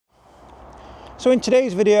So in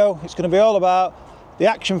today's video, it's going to be all about the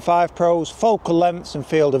Action 5 Pro's focal lengths and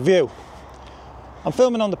field of view. I'm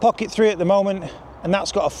filming on the Pocket 3 at the moment, and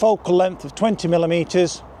that's got a focal length of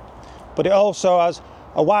 20mm, but it also has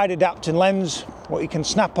a wide adapting lens, what you can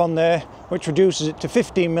snap on there, which reduces it to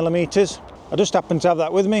 15mm. I just happen to have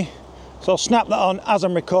that with me, so I'll snap that on as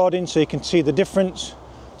I'm recording so you can see the difference.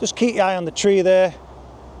 Just keep your eye on the tree there,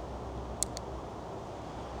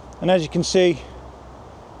 and as you can see,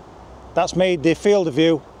 that's made the field of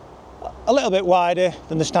view a little bit wider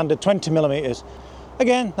than the standard 20mm.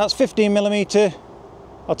 Again, that's 15mm.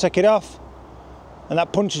 I'll take it off, and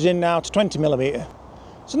that punches in now to 20mm.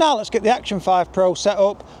 So now let's get the Action 5 Pro set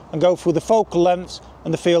up and go through the focal lengths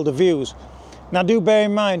and the field of views. Now do bear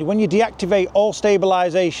in mind, when you deactivate all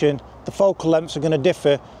stabilisation, the focal lengths are going to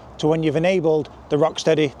differ to when you've enabled the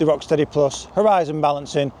Rocksteady Plus, horizon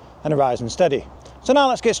balancing and horizon steady. So now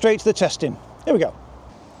let's get straight to the testing. Here we go.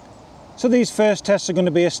 So these first tests are going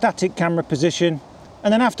to be a static camera position,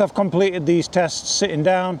 and then after I've completed these tests sitting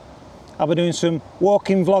down, I'll be doing some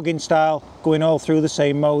walking vlogging style, going all through the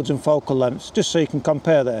same modes and focal lengths, just so you can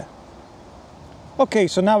compare there. Okay,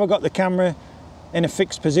 so now we've got the camera in a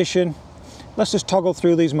fixed position. Let's just toggle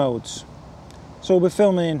through these modes. So we'll be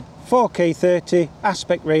filming in 4K 30,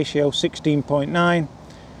 aspect ratio 16.9,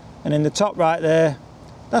 and in the top right there,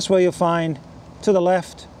 that's where you'll find, to the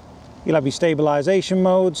left, you'll have your stabilisation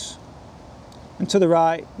modes, and to the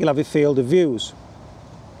right, you'll have your field of views.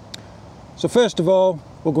 So first of all,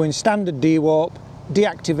 we'll go in Standard Dewarp,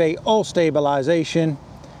 deactivate all stabilisation,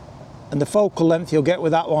 and the focal length you'll get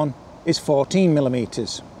with that one is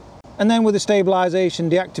 14mm. And then with the stabilisation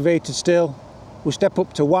deactivated still, we'll step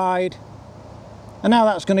up to wide, and now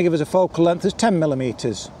that's going to give us a focal length of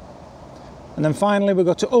 10mm. And then finally we'll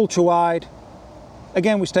go to ultra wide,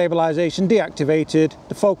 again with stabilisation deactivated,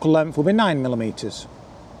 the focal length will be 9mm.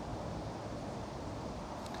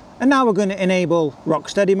 And now we're going to enable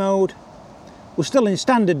Rocksteady mode. We're still in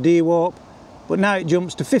Standard Dewarp, but now it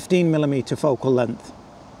jumps to 15mm focal length.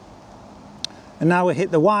 And now we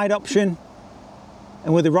hit the wide option,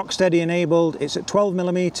 and with the Rocksteady enabled, it's at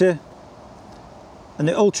 12mm, and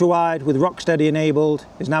the ultra wide with Rocksteady enabled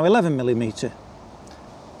is now 11mm.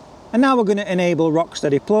 And now we're going to enable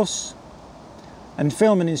Rocksteady Plus, and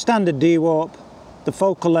filming in Standard Dewarp, the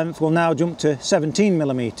focal length will now jump to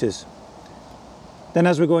 17mm. Then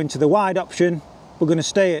as we go into the wide option, we're going to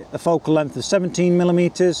stay at a focal length of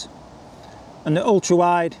 17mm, and the ultra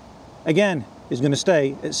wide again is going to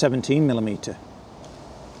stay at 17mm.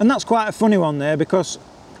 And that's quite a funny one there, because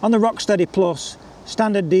on the Rocksteady Plus,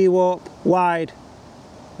 Standard Dewarp, wide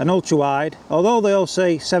and ultra wide, although they all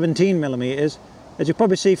say 17mm, as you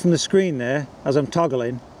probably see from the screen there as I'm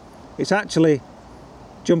toggling, it's actually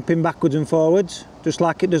jumping backwards and forwards just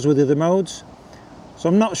like it does with the other modes. So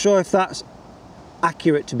I'm not sure if that's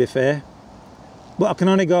accurate, to be fair, but I can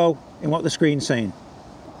only go in what the screen's saying.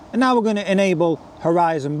 And now we're going to enable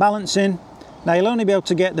horizon balancing. Now you'll only be able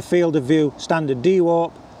to get the field of view Standard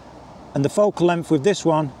Dewarp, and the focal length with this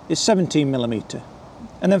one is 17mm.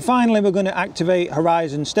 And then finally we're going to activate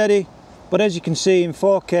horizon steady, but as you can see in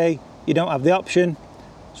 4K you don't have the option,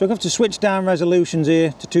 so we'll have to switch down resolutions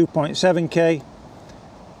here to 2.7K,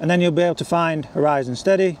 and then you'll be able to find horizon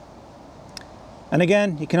steady. And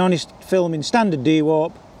again, you can only film in Standard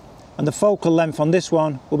Dewarp, and the focal length on this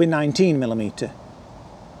one will be 19mm.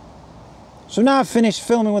 So now I've finished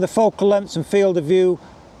filming with the focal lengths and field of view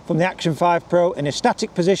from the Action 5 Pro in a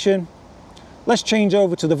static position. Let's change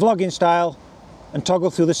over to the vlogging style and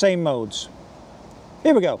toggle through the same modes.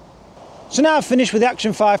 Here we go. So now I've finished with the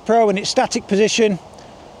Action 5 Pro in its static position.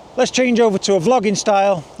 Let's change over to a vlogging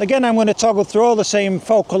style. Again, I'm going to toggle through all the same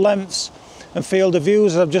focal lengths and field of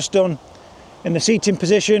views as I've just done in the seating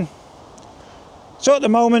position. So at the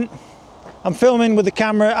moment I'm filming with the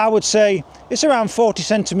camera, I would say it's around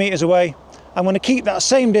 40cm away. I'm going to keep that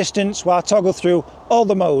same distance while I toggle through all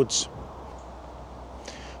the modes.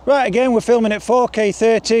 Right, again we're filming at 4K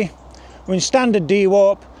 30, we're in Standard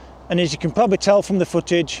Dewarp, and as you can probably tell from the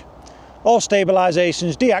footage, all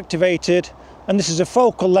stabilisation's deactivated, and this is a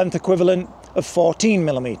focal length equivalent of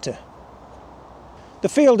 14mm. The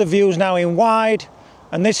field of view is now in wide,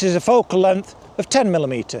 and this is a focal length of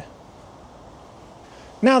 10mm.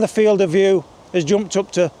 Now the field of view has jumped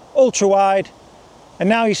up to ultra wide, and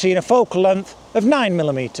now you're seeing a focal length of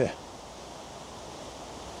 9mm.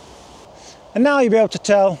 And now you'll be able to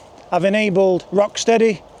tell I've enabled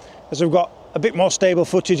Rocksteady, as we've got a bit more stable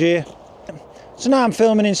footage here. So now I'm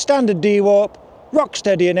filming in Standard Dewarp,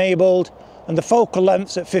 Rocksteady enabled, and the focal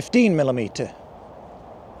length's at 15mm.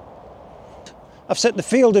 I've set the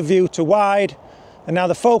field of view to wide, and now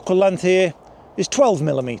the focal length here is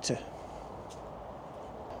 12mm.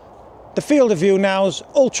 The field of view now is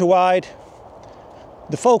ultra wide.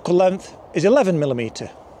 The focal length is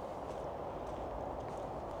 11mm.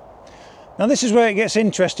 Now this is where it gets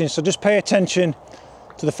interesting, so just pay attention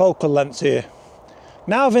to the focal lengths here.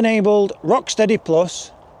 Now I've enabled Rocksteady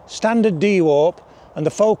Plus, Standard Dewarp, and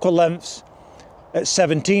the focal lengths at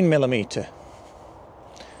 17mm.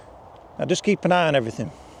 Now just keep an eye on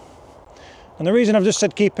everything. And the reason I've just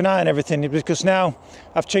said keep an eye on everything is because now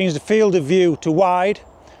I've changed the field of view to wide.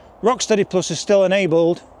 Rocksteady Plus is still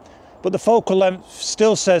enabled, but the focal length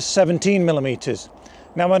still says 17mm.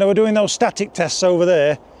 Now when I was doing those static tests over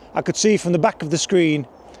there, I could see from the back of the screen,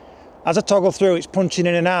 as I toggle through, it's punching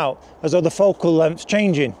in and out as though the focal length's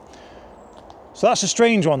changing. So that's a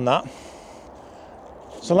strange one, that.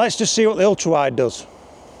 So let's just see what the ultra wide does.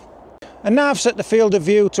 And now I've set the field of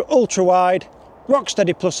view to ultra wide,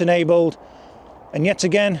 Rocksteady Plus enabled, and yet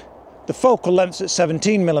again the focal length's at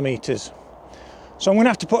 17mm. So I'm going to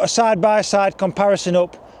have to put a side-by-side comparison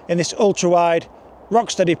up in this ultra wide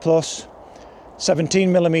Rocksteady Plus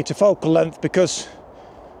 17mm focal length, because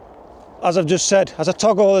as I've just said, as I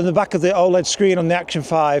toggle in the back of the OLED screen on the Action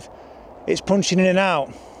 5, it's punching in and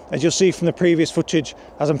out, as you'll see from the previous footage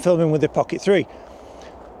as I'm filming with the Pocket 3.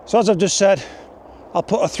 So as I've just said, I'll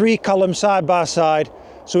put a 3-column side by side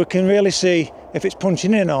so we can really see if it's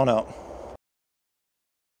punching in or not.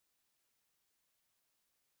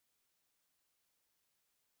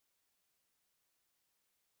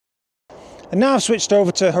 And now I've switched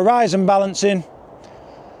over to horizon balancing.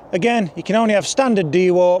 Again, you can only have Standard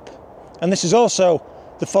Dewarp, and this is also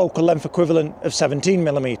the focal length equivalent of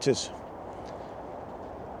 17mm.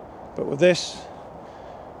 But with this,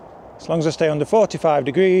 as long as I stay under 45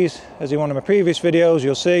 degrees, as in one of my previous videos,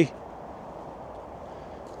 you'll see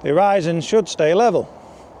the horizon should stay level.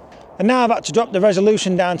 And now I've had to drop the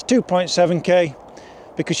resolution down to 2.7K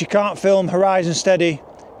because you can't film horizon steady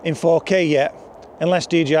in 4K yet, unless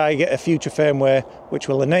DJI get a future firmware which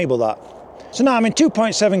will enable that. So now I'm in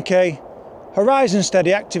 2.7K, horizon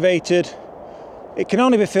steady activated. It can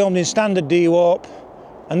only be filmed in Standard Dewarp,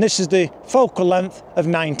 and this is the focal length of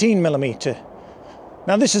 19mm.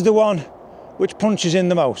 Now this is the one which punches in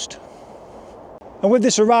the most. And with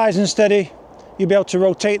this horizon steady, you'll be able to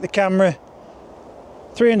rotate the camera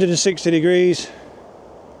 360 degrees.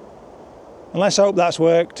 And let's hope that's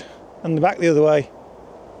worked. And the back the other way.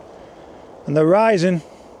 And the horizon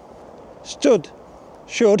should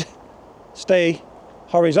stay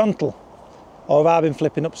horizontal, or have I been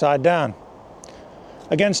flipping upside down?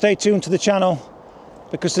 Again, stay tuned to the channel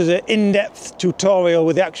because there's an in-depth tutorial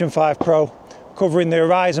with the Action 5 Pro covering the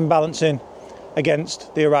horizon balancing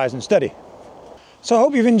against the horizon steady. So I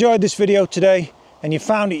hope you've enjoyed this video today and you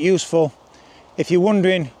found it useful if you're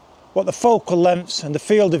wondering what the focal lengths and the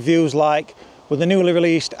field of view is like with the newly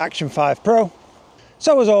released Action 5 Pro.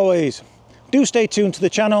 So as always, do stay tuned to the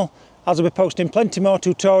channel as I'll be posting plenty more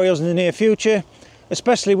tutorials in the near future,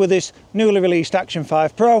 especially with this newly released Action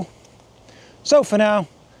 5 Pro. So for now,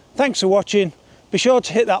 thanks for watching. Be sure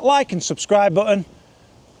to hit that like and subscribe button,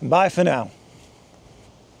 and bye for now.